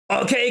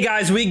Okay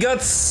guys, we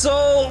got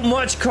so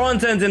much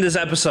content in this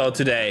episode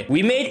today.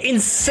 We made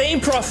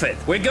insane profit.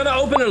 We're gonna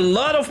open a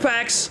lot of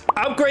packs,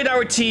 upgrade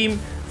our team,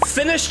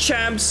 finish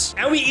champs,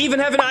 and we even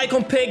have an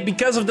icon pick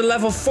because of the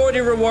level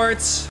 40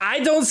 rewards. I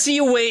don't see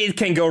a way it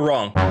can go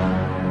wrong.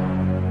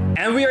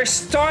 And we are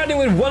starting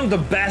with one of the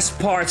best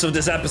parts of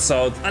this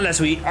episode.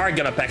 Unless we are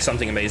gonna pack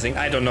something amazing.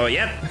 I don't know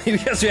yet,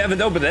 because we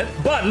haven't opened it.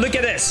 But look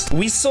at this.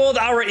 We sold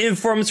our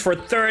informs for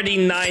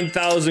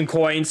 39,000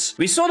 coins.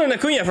 We sold an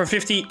Acuna for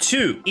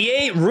 52.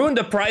 EA ruined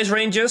the price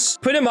ranges,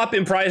 put him up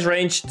in price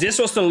range. This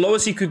was the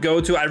lowest he could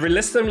go to. I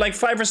relisted him like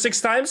 5 or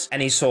 6 times,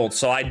 and he sold.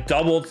 So I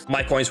doubled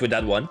my coins with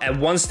that one.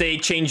 And once they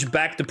changed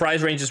back the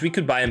price ranges, we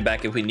could buy him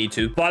back if we need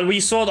to. But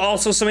we sold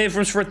also some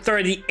informs for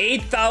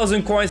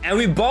 38,000 coins. And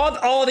we bought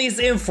all these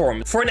informs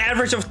for an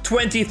average of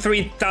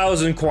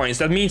 23,000 coins.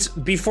 That means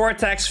before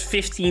tax,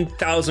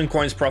 15,000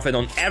 coins profit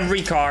on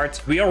every card.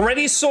 We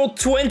already sold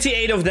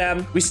 28 of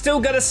them. We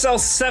still gotta sell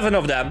 7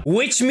 of them,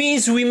 which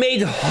means we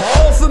made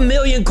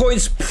 500,000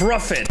 coins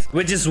profit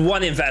with just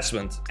one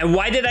investment. And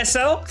why did I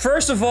sell?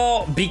 First of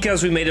all,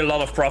 because we made a lot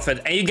of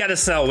profit, and you gotta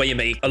sell when you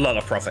make a lot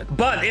of profit.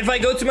 But if I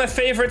go to my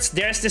favorites,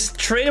 there's this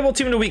tradable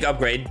team of the week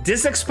upgrade.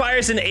 This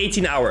expires in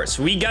 18 hours.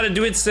 We gotta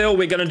do it still.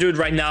 We're gonna do it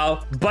right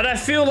now. But I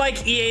feel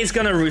like EA is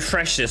gonna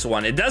refresh this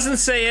one. It doesn't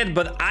say it,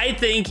 but I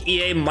think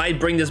EA might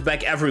bring this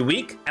back every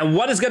week. And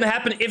what is going to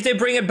happen if they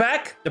bring it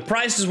back? The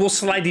prices will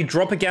slightly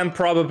drop again,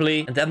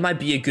 probably. And that might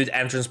be a good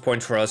entrance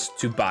point for us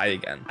to buy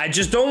again. I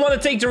just don't want to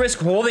take the risk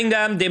holding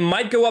them. They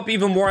might go up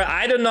even more.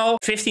 I don't know.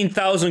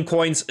 15,000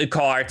 coins a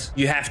card.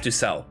 You have to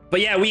sell. But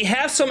yeah, we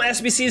have some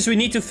SBCs we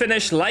need to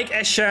finish, like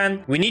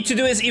Essien. We need to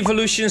do his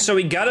evolution, so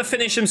we gotta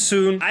finish him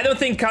soon. I don't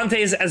think Kante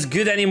is as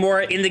good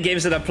anymore in the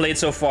games that I've played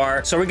so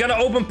far. So we're gonna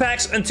open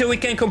packs until we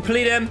can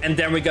complete him, and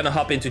then we're gonna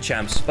hop into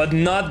champs. But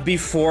not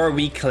before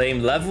we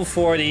claim level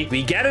 40.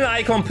 We get an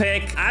icon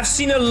pick. I've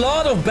seen a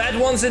lot of bad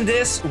ones in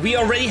this. We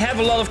already have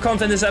a lot of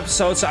content in this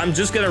episode, so I'm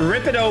just gonna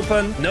rip it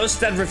open. No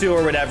stat review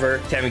or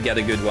whatever. Can we get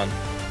a good one?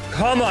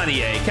 Come on,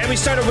 EA. Can we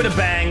start it with a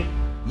bang?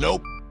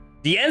 Nope.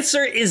 The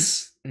answer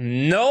is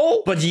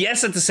no, but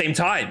yes at the same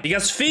time.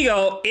 Because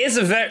Figo is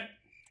a very...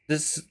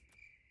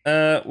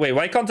 Wait,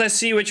 why can't I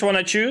see which one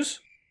I choose?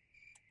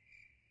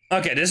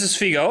 Okay, this is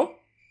Figo.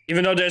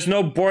 Even though there's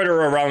no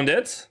border around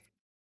it.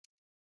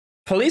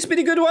 Police be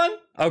the good one?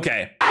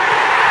 Okay.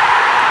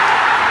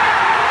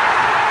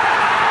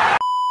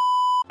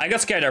 I got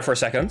scared there for a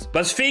second.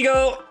 But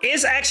Figo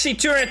is actually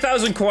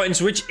 200,000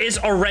 coins, which is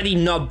already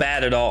not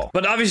bad at all.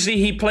 But obviously,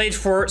 he played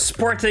for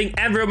Sporting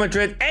and Real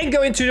Madrid and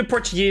going to the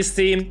Portuguese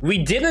team. We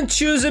didn't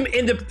choose him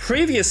in the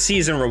previous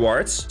season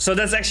rewards. So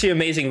that's actually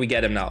amazing we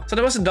get him now. So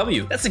that was a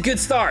W. That's a good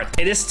start.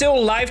 It is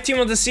still live team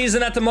of the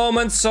season at the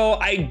moment. So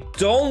I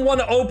don't want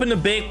to open the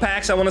big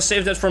packs. I want to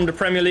save that from the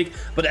Premier League.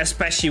 But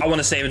especially, I want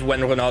to save it when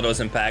Ronaldo's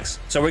in packs.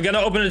 So we're going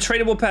to open the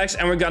tradable packs.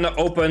 And we're going to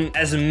open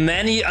as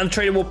many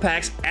untradable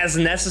packs as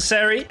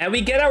necessary. And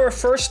we get our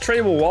first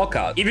tradable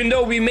walkout. Even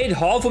though we made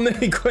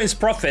 500,000 coins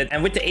profit,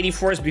 and with the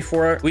 84s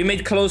before, we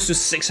made close to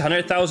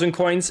 600,000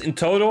 coins in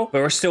total,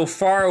 but we're still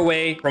far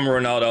away from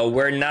Ronaldo.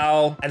 We're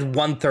now at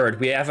 1/3.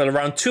 We have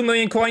around 2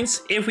 million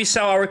coins if we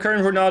sell our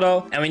current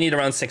Ronaldo, and we need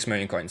around 6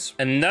 million coins.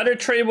 Another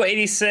tradable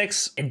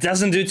 86. It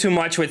doesn't do too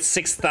much with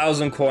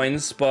 6,000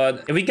 coins,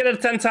 but if we get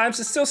it 10 times,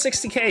 it's still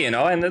 60k, you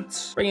know, and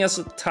it's bringing us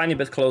a tiny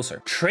bit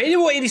closer.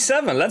 Tradable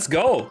 87. Let's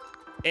go.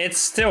 It's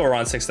still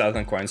around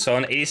 6,000 coins. So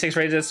an 86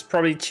 rate is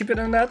probably cheaper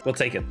than that. We'll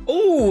take it.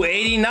 Oh,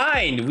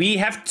 89. We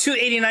have 2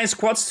 89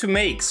 squads to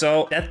make.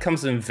 So that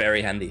comes in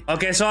very handy.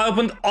 Okay, so I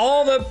opened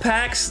all the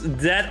packs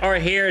that are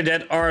here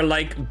that are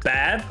like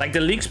bad. Like the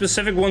league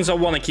specific ones I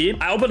want to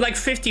keep. I opened like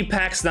 50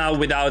 packs now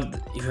without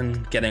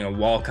even getting a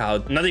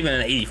walkout. Not even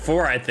an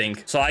 84, I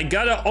think. So I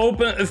gotta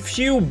open a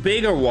few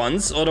bigger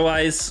ones.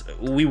 Otherwise,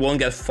 we won't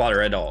get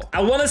fodder at all. I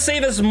want to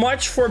save as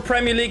much for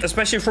Premier League,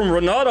 especially from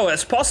Ronaldo,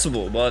 as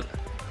possible. But...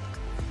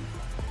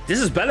 this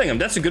is Bellingham.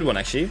 That's a good one,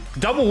 actually.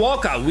 Double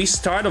walkout. We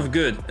start off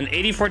good. An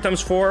 84 times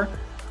 4.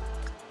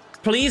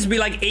 Please be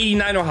like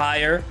 89 or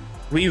higher.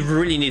 We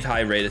really need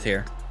high rated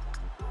here.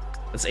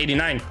 That's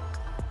 89.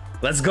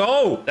 Let's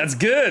go. That's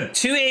good.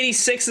 2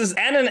 86s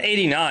and an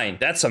 89.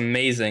 That's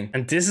amazing.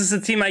 And this is the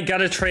team I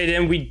gotta trade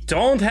in. We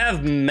don't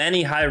have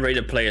many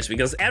high-rated players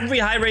because every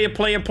high-rated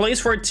player plays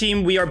for a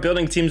team we are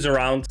building teams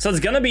around. So it's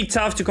gonna be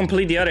tough to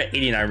complete the other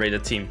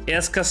 89-rated team.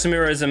 Yes,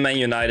 Casemiro is in Man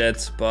United,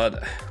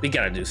 but we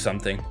gotta do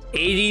something.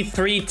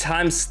 83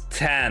 times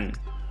 10.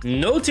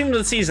 No team of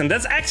the season.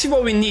 That's actually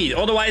what we need.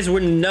 Otherwise,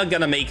 we're not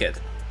gonna make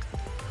it.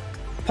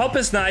 Pop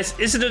is nice.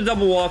 Is it a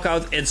double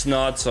walkout? It's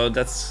not, so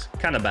that's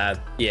kind of bad.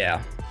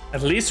 Yeah.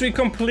 At least we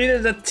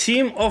completed the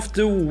team of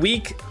the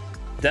week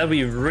that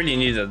we really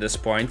need at this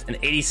point. And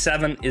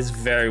 87 is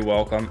very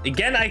welcome.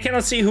 Again, I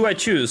cannot see who I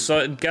choose, so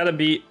it gotta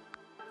be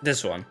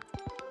this one.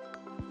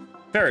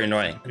 Very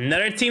annoying.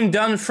 Another team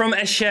done from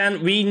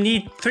Essien. We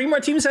need 3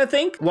 more teams, I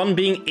think. One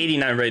being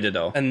 89 rated,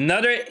 though.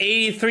 Another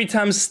 83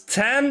 times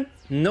 10.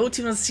 No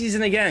team of the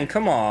season again.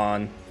 Come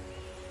on.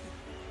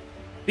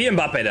 Be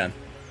Mbappe, then.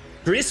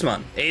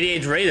 Griezmann,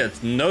 88 rated.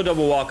 No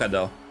double walkout,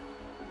 though.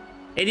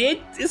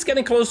 88 is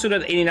getting close to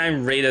that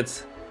 89 rated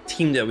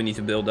team that we need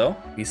to build, though.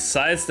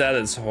 Besides that,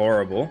 it's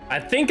horrible. I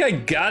think I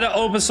gotta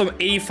open some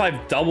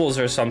 85 doubles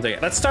or something.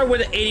 Let's start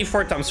with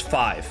 84 times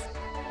 5.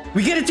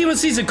 We get a team of the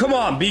season. Come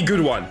on, be a good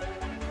one.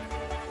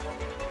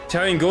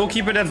 Italian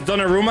goalkeeper, that's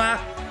Donnarumma.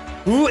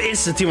 Who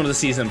is the team of the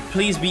season?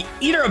 Please be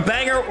either a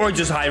banger or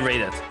just high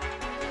rated.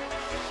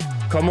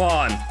 Come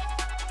on.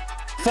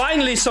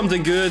 Finally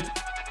something good.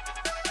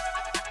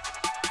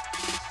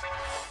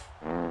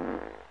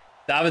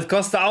 David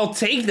Costa, I'll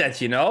take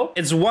that, you know?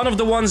 It's one of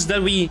the ones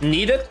that we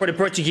needed for the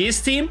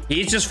Portuguese team.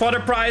 He's just fodder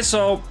price,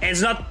 so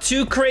it's not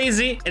too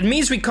crazy. It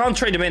means we can't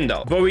trade him in,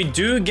 though. But we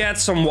do get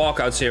some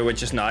walkouts here,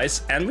 which is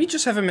nice. And we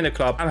just have him in the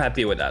club. I'm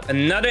happy with that.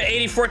 Another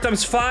 84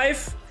 times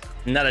 5.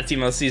 Another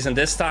team of the season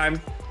this time.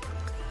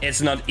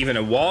 It's not even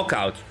a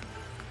walkout.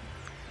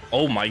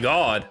 Oh my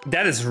god.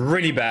 That is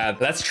really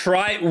bad. Let's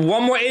try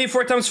one more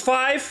 84 times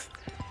 5.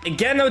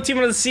 Again, no team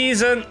of the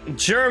season.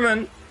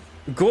 German.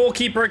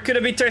 Goalkeeper, could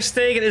it be Ter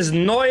Stegen? Is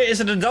Neuer, is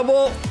it a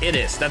double? It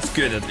is. That's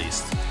good at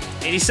least.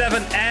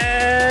 87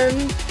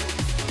 and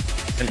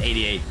an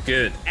 88.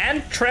 Good.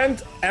 And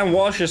Trent and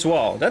Walsh as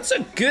well. That's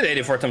a good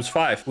 84 times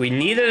 5. We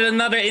needed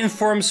another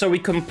inform, so we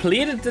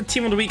completed the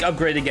team of the week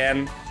upgrade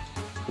again.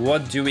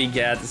 What do we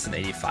get? It's an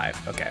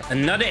 85. Okay.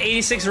 Another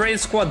 86 rated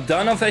squad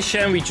done of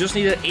Essien. We just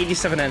need an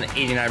 87 and an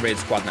 89 rated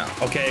squad now.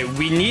 Okay,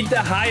 we need the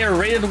higher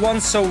rated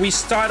one, so we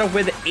start off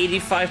with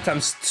 85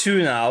 times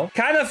 2 now.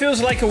 Kind of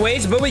feels like a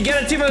waste, but we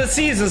get a team of the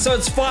season, so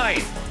it's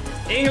fine.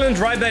 England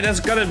right back,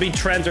 that's gonna be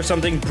Trent or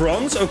something.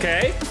 Bronze,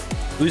 okay.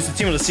 Who's the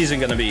team of the season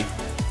gonna be?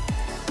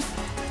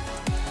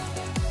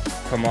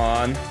 Come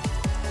on.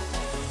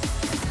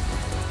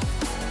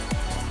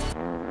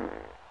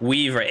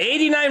 Weaver,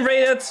 89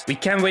 rated. We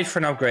can't wait for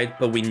an upgrade,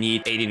 but we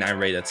need 89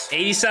 rated.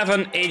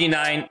 87,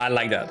 89. I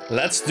like that.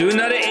 Let's do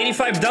another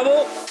 85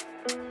 double.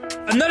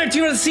 Another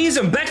team of the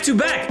season, back to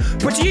back.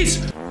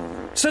 Portuguese,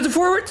 center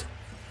forward.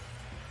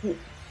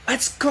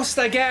 Let's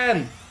Costa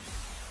again.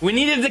 We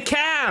needed the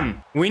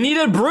Cam. We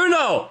needed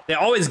Bruno. They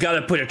always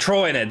gotta put a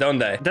Troy in it, don't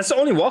they? That's the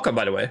only walkout,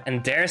 by the way.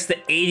 And there's the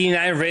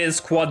 89 rated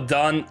squad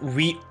done.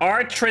 We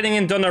are trading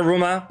in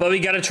Donnarumma, but we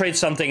gotta trade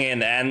something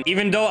in. And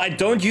even though I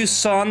don't use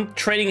Son,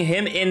 trading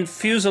him in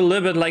feels a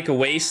little bit like a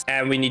waste.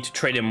 And we need to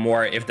trade him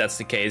more if that's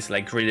the case.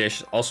 Like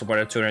Grealish, also more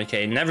than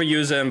 200k. Never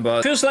use him,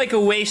 but feels like a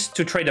waste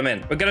to trade him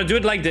in. We're gonna do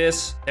it like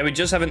this. And we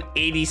just have an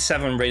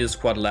 87 rated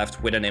squad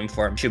left with an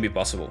inform. Should be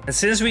possible. And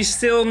since we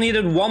still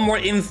needed one more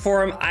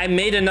inform, I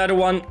made another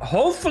one.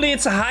 Hopefully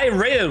it's a high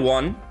rated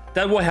one.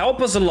 That will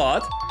help us a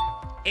lot.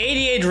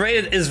 88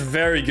 rated is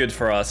very good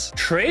for us.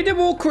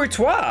 Tradable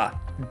Courtois.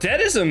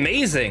 That is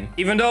amazing.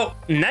 Even though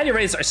 90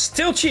 rates are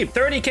still cheap.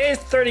 30k is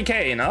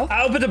 30k, you know?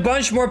 I opened a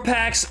bunch more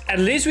packs. At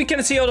least we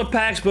can see all the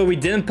packs, but we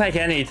didn't pack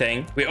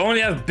anything. We only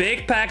have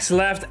big packs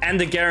left and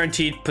the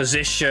guaranteed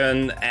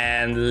position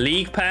and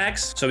league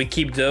packs. So we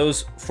keep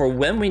those for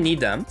when we need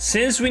them.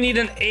 Since we need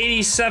an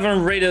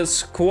 87 rated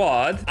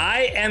squad,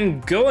 I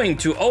am going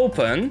to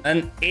open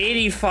an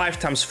 85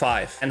 times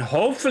 5. And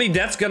hopefully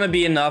that's gonna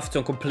be enough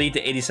to complete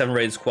the 87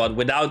 rated squad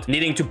without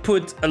needing to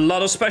put a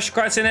lot of special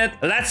cards in it.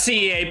 Let's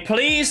see, EA,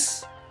 please.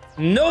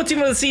 No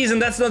team of the season.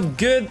 That's not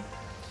good.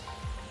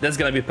 That's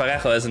gonna be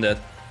Parejo, isn't it?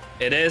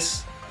 It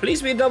is.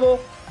 Please be a double.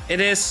 It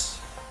is.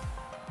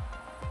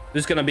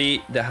 Who's gonna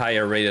be the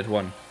higher rated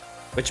one?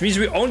 Which means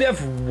we only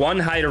have one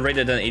higher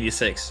rated than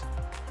 86.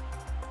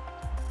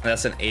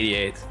 That's an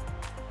 88.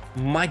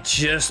 Might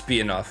just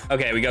be enough.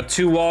 Okay, we got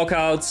 2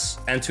 walkouts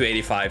and 2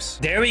 85s.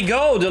 There we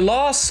go, the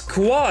last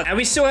squad. And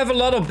we still have a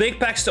lot of big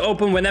packs to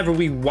open whenever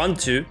we want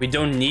to. We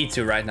don't need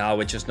to right now,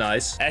 which is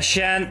nice.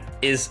 Essien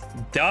is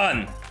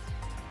done.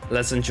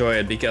 Let's enjoy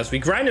it because we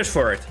grinded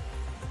for it.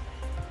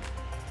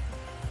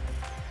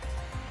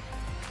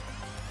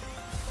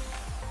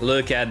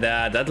 Look at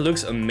that. That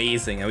looks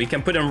amazing. And we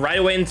can put him right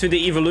away into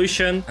the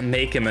evolution and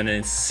make him an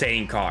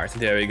insane card.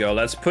 There we go.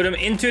 Let's put him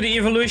into the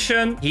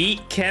evolution. He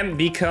can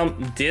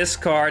become this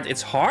card.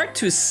 It's hard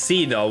to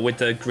see though with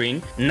the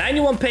green.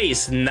 91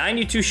 pace,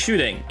 92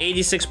 shooting,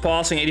 86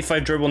 passing,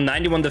 85 dribble,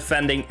 91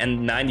 defending,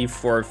 and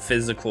 94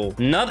 physical.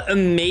 Not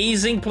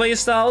amazing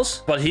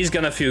playstyles, but he's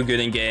gonna feel good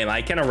in game.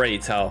 I can already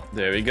tell.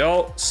 There we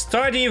go.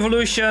 Start the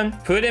evolution,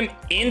 put him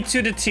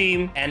into the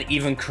team, and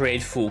even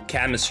create full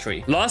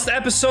chemistry. Last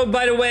episode,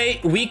 by the way,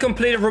 we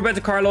completed Roberto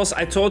Carlos.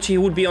 I told you he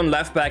would be on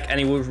left back and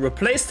he would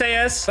replace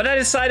Tejas, but I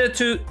decided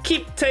to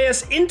keep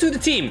Tejas into the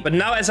team, but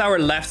now as our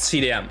left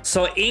CDM.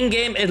 So in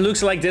game, it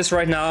looks like this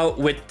right now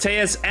with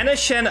Tejas and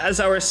Essien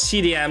as our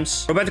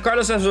CDMs. Roberto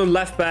Carlos as our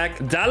left back.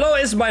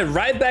 Dalo is my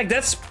right back.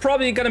 That's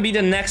probably gonna be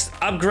the next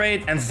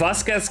upgrade, and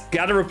Vasquez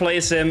gotta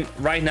replace him.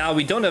 Right now,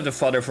 we don't have the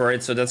fodder for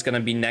it, so that's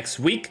gonna be next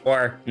week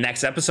or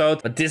next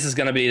episode, but this is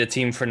gonna be the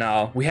team for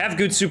now. We have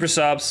good super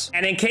subs,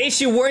 and in case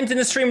you weren't in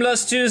the stream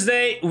last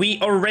Tuesday, we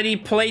already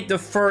played the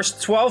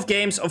first 12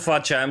 games of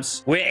FUT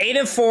Champs. We're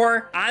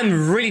 8-4.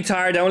 I'm really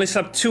tired. I only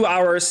slept 2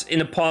 hours in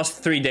the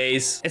past 3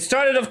 days. It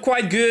started off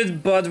quite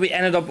good, but we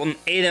ended up on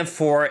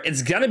 8-4.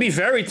 It's gonna be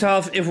very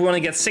tough if we want to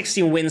get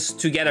 16 wins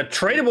to get a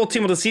tradable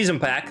team of the season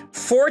pack.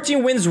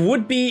 14 wins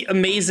would be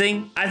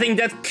amazing. I think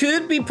that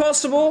could be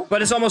possible,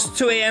 but it's almost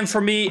 2 a.m.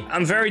 for me.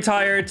 I'm very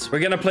tired. We're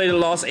gonna play the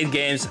last 8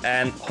 games,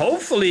 and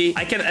hopefully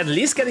I can at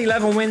least get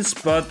 11 wins,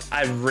 but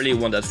I really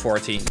want that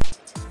 14.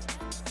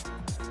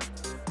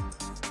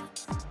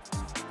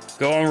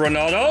 Go on,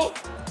 Ronaldo.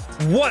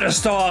 What a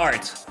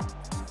start.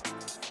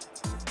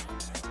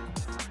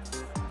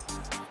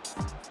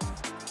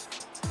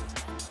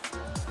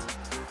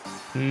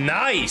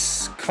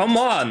 Nice. Come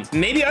on.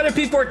 Maybe other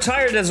people are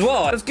tired as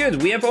well. That's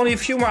good. We have only a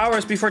few more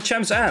hours before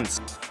Champs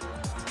ends.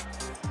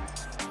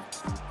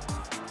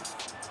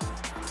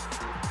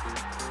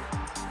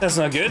 That's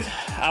not good.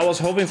 I was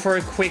hoping for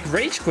a quick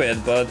rage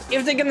quit, but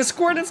if they're gonna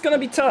score, that's gonna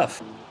be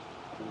tough.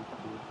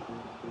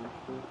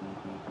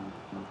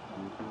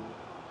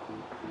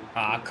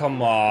 Ah,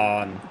 come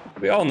on.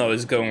 We all know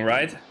it's going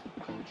right.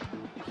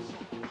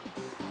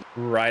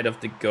 Right of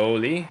the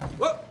goalie.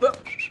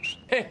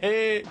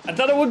 I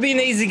thought it would be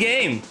an easy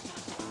game.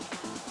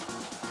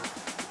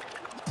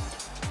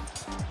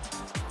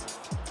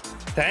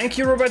 Thank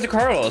you, Roberto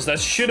Carlos. That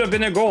should have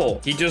been a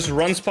goal. He just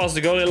runs past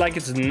the goalie like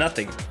it's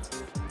nothing.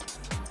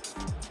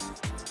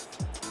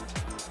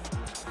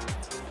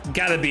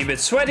 Gotta be a bit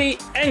sweaty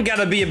and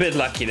gotta be a bit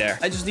lucky there.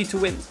 I just need to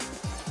win.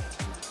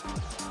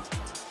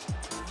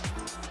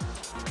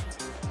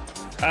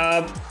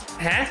 Huh?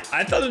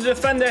 I thought the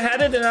defender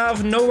had it and out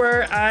of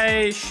nowhere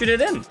I shoot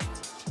it in.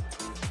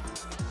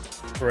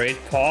 Great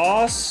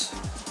pass.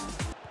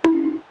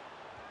 And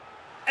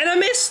I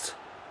missed.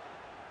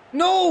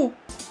 No.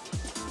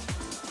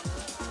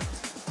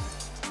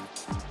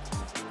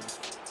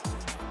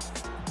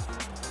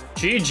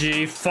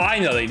 GG,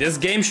 finally. This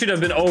game should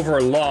have been over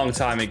a long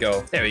time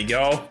ago. There we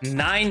go.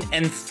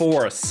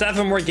 9-4.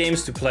 7 more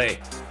games to play.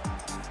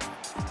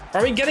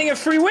 Are we getting a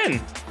free win?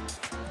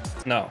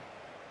 No.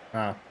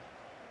 Oh.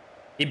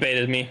 He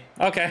baited me.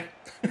 Okay.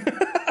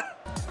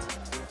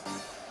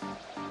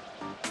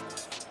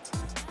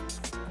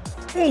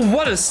 Oh,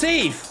 what a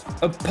save.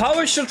 A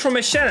power shot from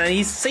Essien and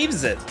he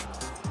saves it.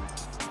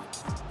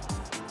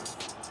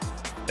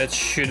 That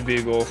should be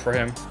a goal for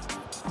him.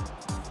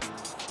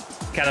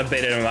 Kind of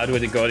baited him out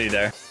with the goalie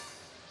there.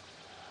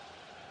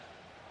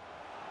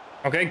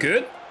 Okay,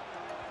 good.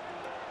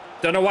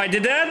 Don't know why I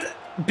did that.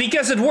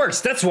 Because it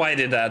works. That's why I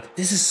did that.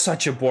 This is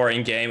such a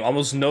boring game.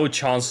 Almost no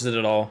chances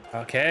at all.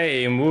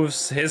 Okay, he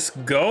moves his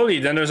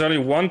goalie. Then there's only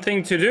one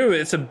thing to do.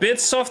 It's a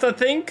bit soft, I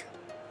think.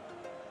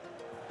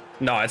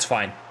 No, it's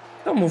fine.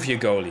 Don't move your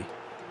goalie.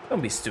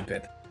 Don't be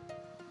stupid.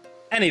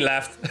 And he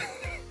left.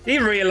 He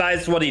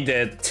realized what he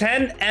did.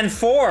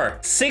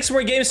 10-4. 6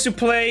 more games to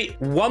play.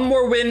 1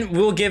 more win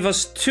will give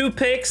us 2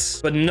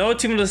 picks, but no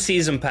team of the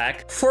season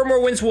pack. 4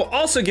 more wins will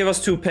also give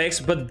us 2 picks,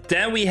 but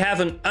then we have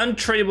an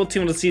untradeable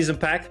team of the season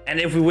pack. And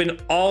if we win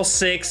all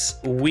 6,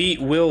 we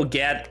will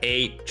get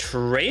a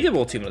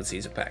tradable team of the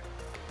season pack.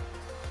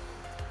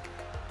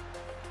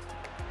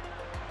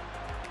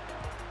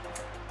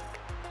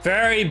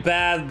 Very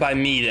bad by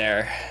me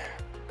there.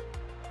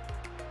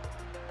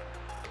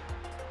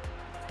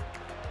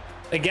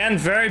 Again,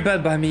 very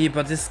bad by me,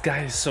 but this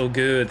guy is so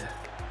good.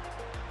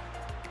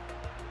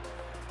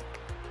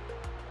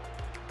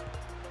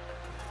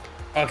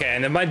 Okay,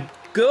 and then my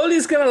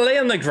goalie's gonna lay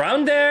on the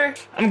ground there.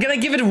 I'm gonna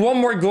give it 1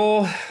 more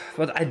goal,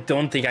 but I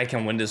don't think I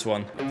can win this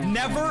one.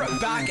 Never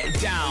back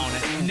down.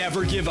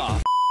 Never give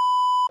up.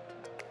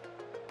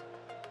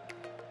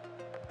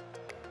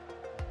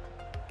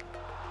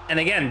 And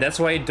again, that's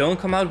why you don't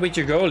come out with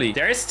your goalie.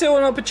 There is still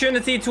an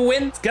opportunity to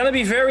win. It's gonna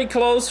be very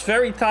close,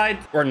 very tight,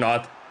 or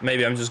not.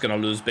 Maybe I'm just gonna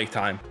lose big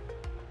time.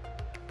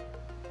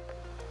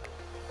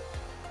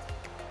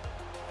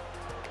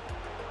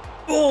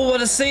 Oh,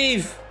 what a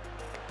save!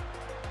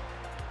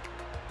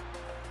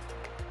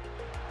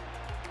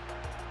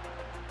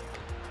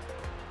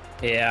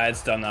 Yeah,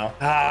 it's done now.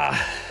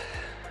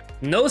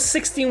 No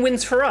 16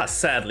 wins for us,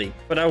 sadly.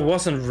 But I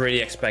wasn't really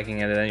expecting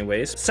it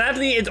anyways.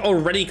 Sadly, it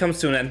already comes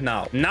to an end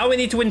now. Now we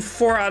need to win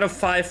 4 out of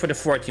 5 for the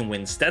 14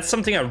 wins. That's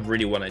something I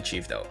really want to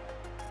achieve though.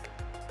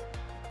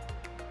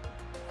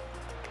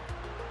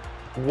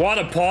 What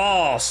a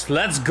pass!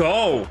 Let's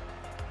go!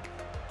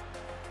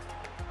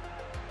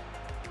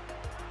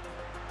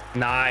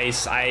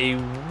 Nice. I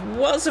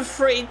was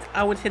afraid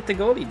I would hit the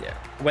goalie there.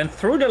 Went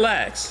through the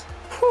legs.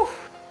 Whew.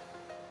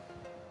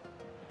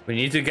 We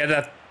need to get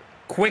that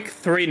quick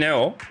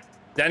 3-0.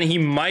 Then he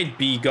might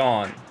be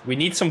gone. We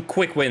need some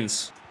quick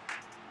wins.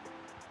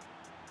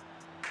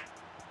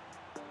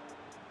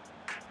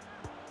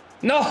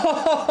 No,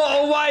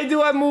 why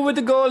do I move with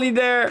the goalie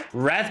there?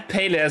 Red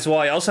Pele as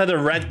well. He also had a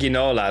red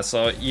Ginola,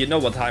 so you know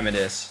what time it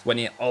is when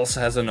he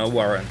also has a no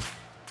warrant.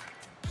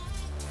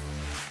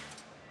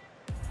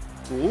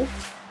 Ooh,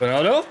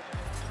 Ronaldo.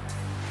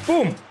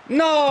 Boom.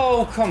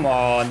 No, come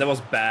on. That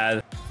was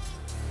bad.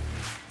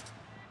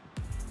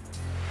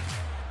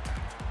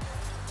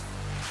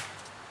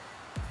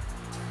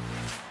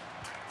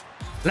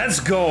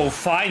 Let's go,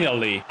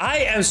 finally. I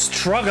am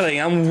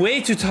struggling. I'm way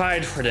too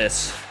tired for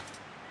this.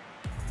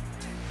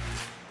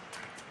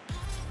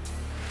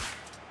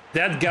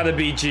 That gotta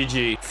be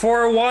GG.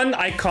 4-1,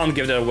 I can't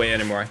give that away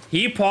anymore.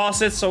 He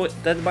paused it, so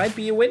that might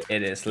be a win.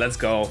 It is. Let's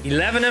go.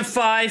 11 and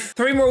 5.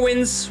 3 more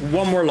wins,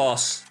 1 more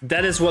loss.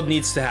 That is what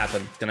needs to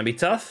happen. Gonna be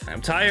tough.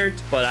 I'm tired,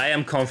 but I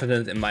am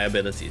confident in my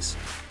abilities.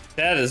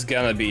 That is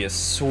gonna be a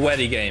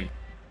sweaty game.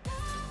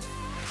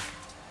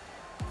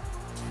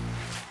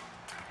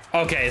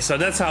 Okay, so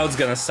that's how it's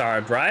gonna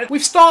start, right?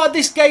 We've started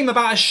this game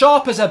about as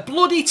sharp as a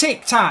bloody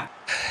tic-tac.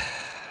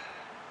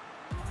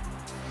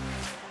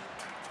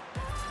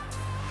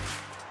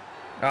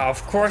 Oh,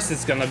 of course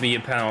it's gonna be a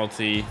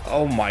penalty.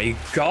 Oh my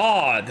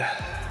god.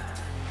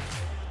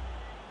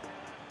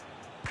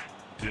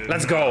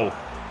 Let's go.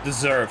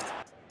 Deserved.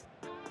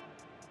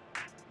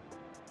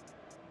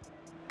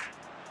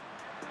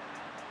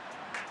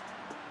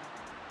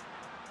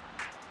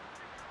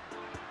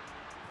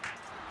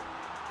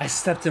 I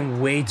stepped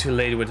in way too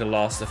late with the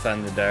last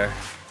defender there.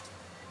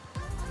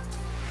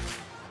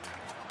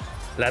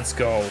 Let's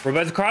go.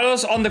 Roberto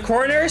Carlos on the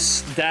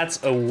corners.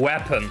 That's a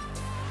weapon.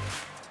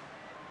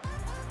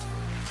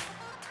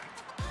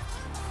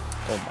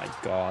 Oh my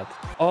god.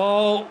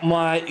 Oh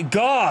my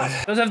god.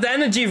 I don't have the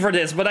energy for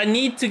this, but I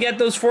need to get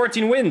those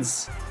 14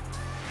 wins.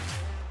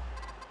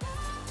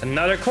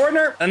 Another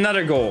corner,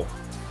 another goal.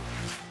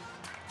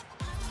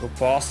 Go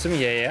past him,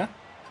 yeah.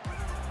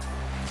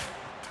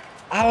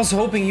 I was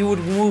hoping he would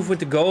move with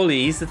the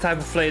goalie. He's the type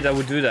of player that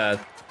would do that.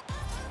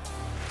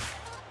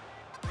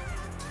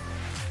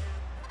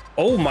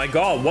 Oh my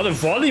god, what a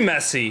volley,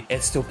 Messi.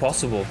 It's still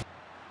possible.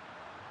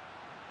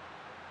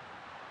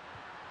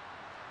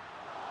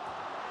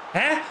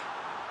 Huh?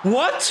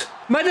 What?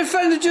 My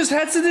defender just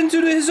heads it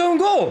into his own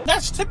goal.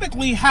 That's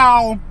typically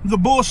how the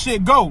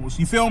bullshit goes.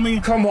 You feel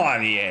me? Come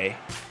on, EA.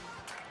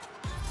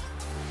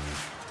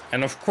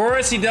 And of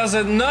course, he does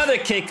another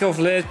kickoff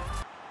glitch.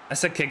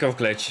 That's a kickoff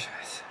glitch.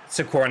 It's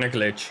a corner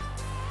glitch.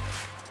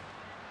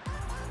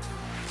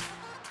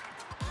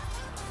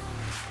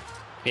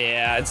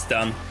 Yeah, it's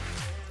done.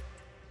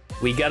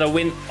 We gotta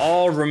win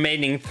all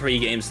remaining 3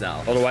 games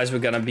now. Otherwise, we're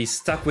gonna be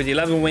stuck with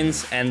 11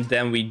 wins and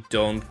then we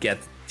don't get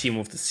Team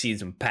of the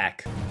Season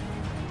pack.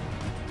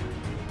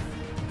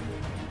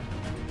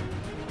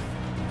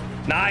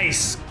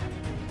 Nice.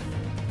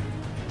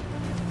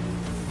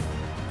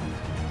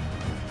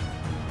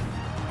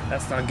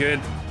 That's not good.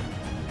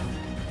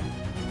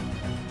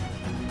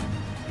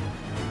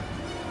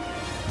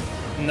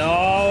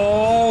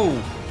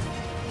 No.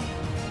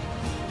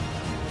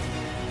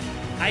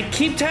 I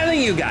keep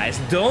telling you guys,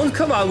 don't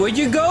come out with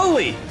your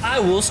goalie. I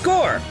will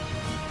score.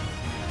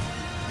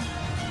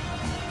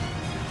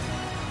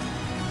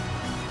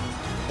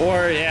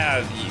 Or,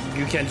 yeah,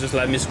 you can't just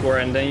let me score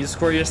and then you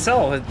score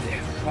yourself.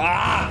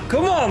 Ah,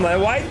 come on,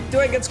 man. Why do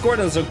I get scored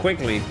on so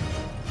quickly?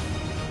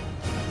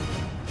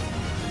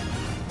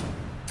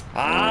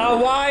 Ah,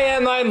 why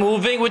am I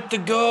moving with the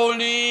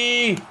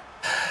goalie?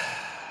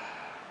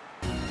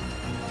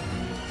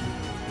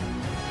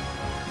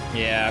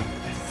 Yeah,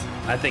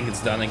 I think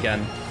it's done again.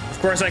 Of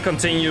course I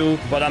continue,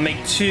 but I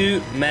make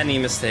too many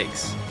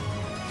mistakes.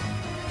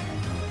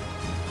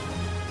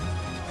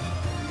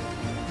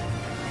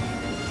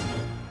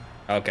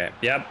 Okay,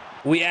 yep.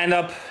 We end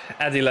up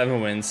at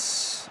 11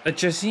 wins. A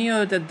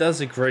Jorginho that does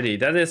a gritty.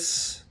 That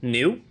is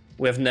new.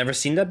 We have never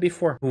seen that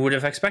before. Who would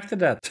have expected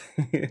that?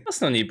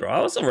 That's no need, bro.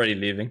 I was already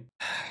leaving.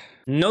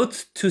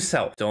 Note to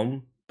self.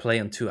 Don't play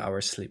on 2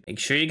 hours sleep. Make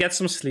sure you get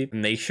some sleep.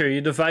 Make sure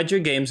you divide your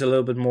games a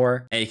little bit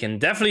more. And you can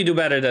definitely do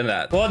better than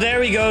that. Well, there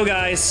we go,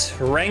 guys.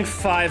 Rank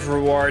 5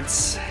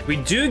 rewards. We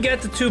do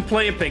get the 2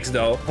 player picks,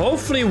 though.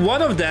 Hopefully,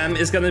 one of them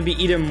is going to be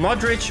either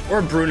Modric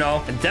or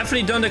Bruno. I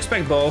definitely don't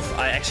expect both.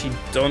 I actually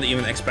don't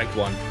even expect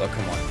one. But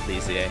come on,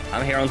 please, EA.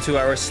 I'm here on 2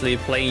 hours sleep,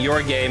 playing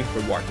your game.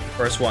 Reward.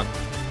 First one.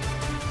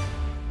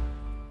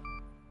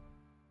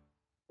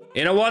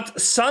 You know what?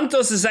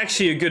 Santos is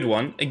actually a good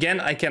one. Again,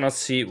 I cannot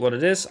see what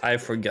it is. I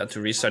forgot to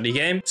restart the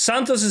game.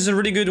 Santos is a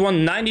really good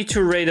one.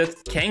 92 rated.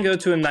 Can go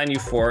to a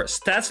 94.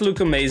 Stats look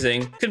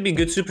amazing. Could be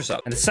good super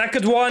sub. And the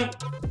second one,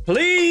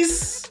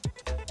 please.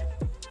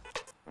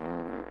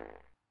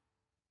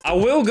 I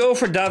will go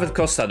for David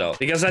Costa though,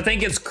 because I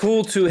think it's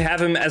cool to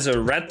have him as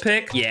a red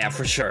pick. Yeah,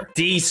 for sure.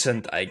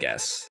 Decent, I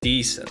guess.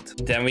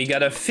 Decent. Then we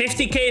got a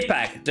 50k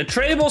pack. The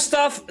tradable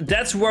stuff,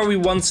 that's where we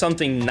want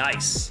something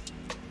nice.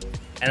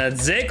 And a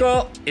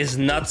Zeko is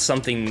not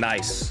something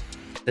nice.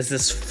 This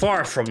is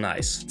far from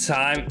nice.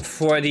 Time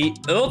for the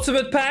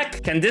ultimate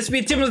pack. Can this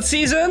be Team of the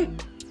Season?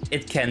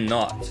 It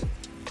cannot.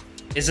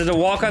 Is it a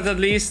walkout at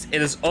least?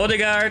 It is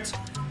Odegaard.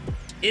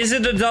 Is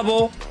it a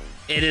double?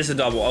 It is a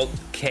double.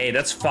 Okay,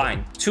 that's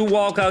fine. 2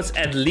 walkouts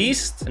at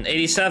least. An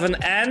 87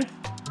 and...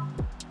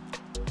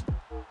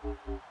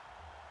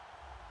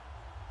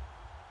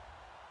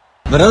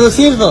 Bernardo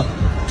Silva.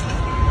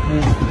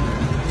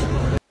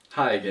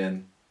 Hi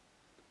again.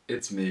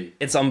 It's me.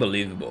 It's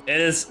unbelievable.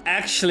 It is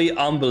actually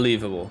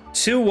unbelievable.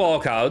 2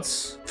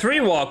 walkouts, 3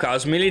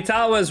 walkouts,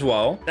 Militao as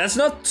well. That's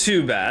not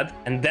too bad.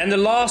 And then the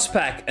last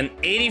pack, an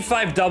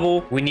 85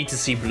 double. We need to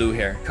see blue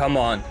here. Come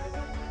on.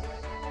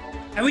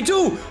 And we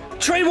do!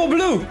 Tradable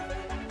blue!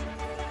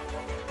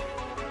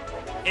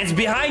 It's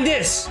behind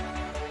this.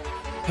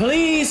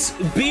 Please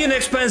be an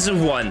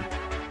expensive one.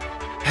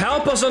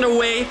 Help us on our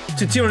way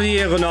to Team of the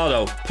Year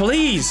Ronaldo.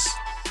 Please.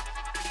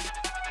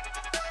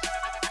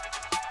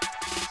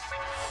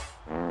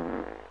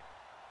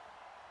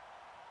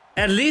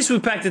 At least we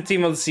packed the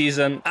team of the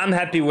season. I'm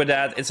happy with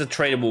that. It's a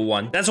tradable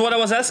one. That's what I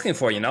was asking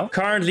for, you know?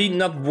 Currently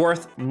not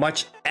worth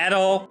much at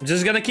all. I'm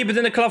just gonna keep it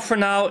in the club for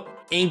now.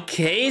 In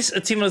case a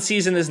team of the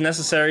season is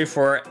necessary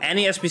for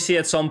any SBC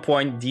at some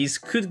point, these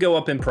could go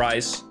up in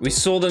price. We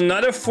sold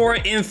another 4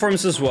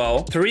 informs as well.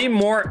 3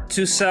 more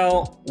to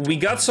sell. We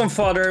got some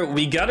fodder.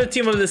 We got a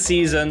team of the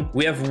season.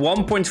 We have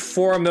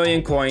 1.4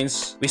 million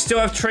coins. We still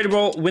have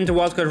tradable Winter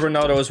Wildcard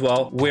Ronaldo as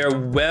well. We're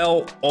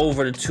well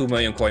over the 2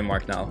 million coin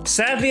mark now.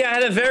 Sadly, I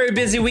had a very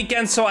busy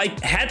weekend, so I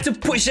had to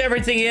push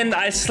everything in.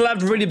 I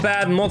slept really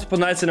bad multiple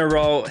nights in a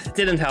row. It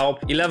didn't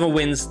help. 11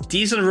 wins.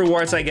 Decent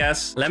rewards, I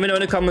guess. Let me know in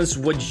the comments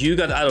what you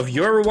got out of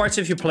your rewards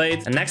if you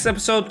played. And next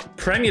episode,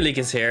 Premier League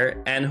is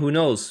here. And who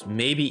knows,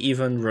 maybe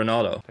even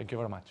Ronaldo. Thank you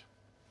very much.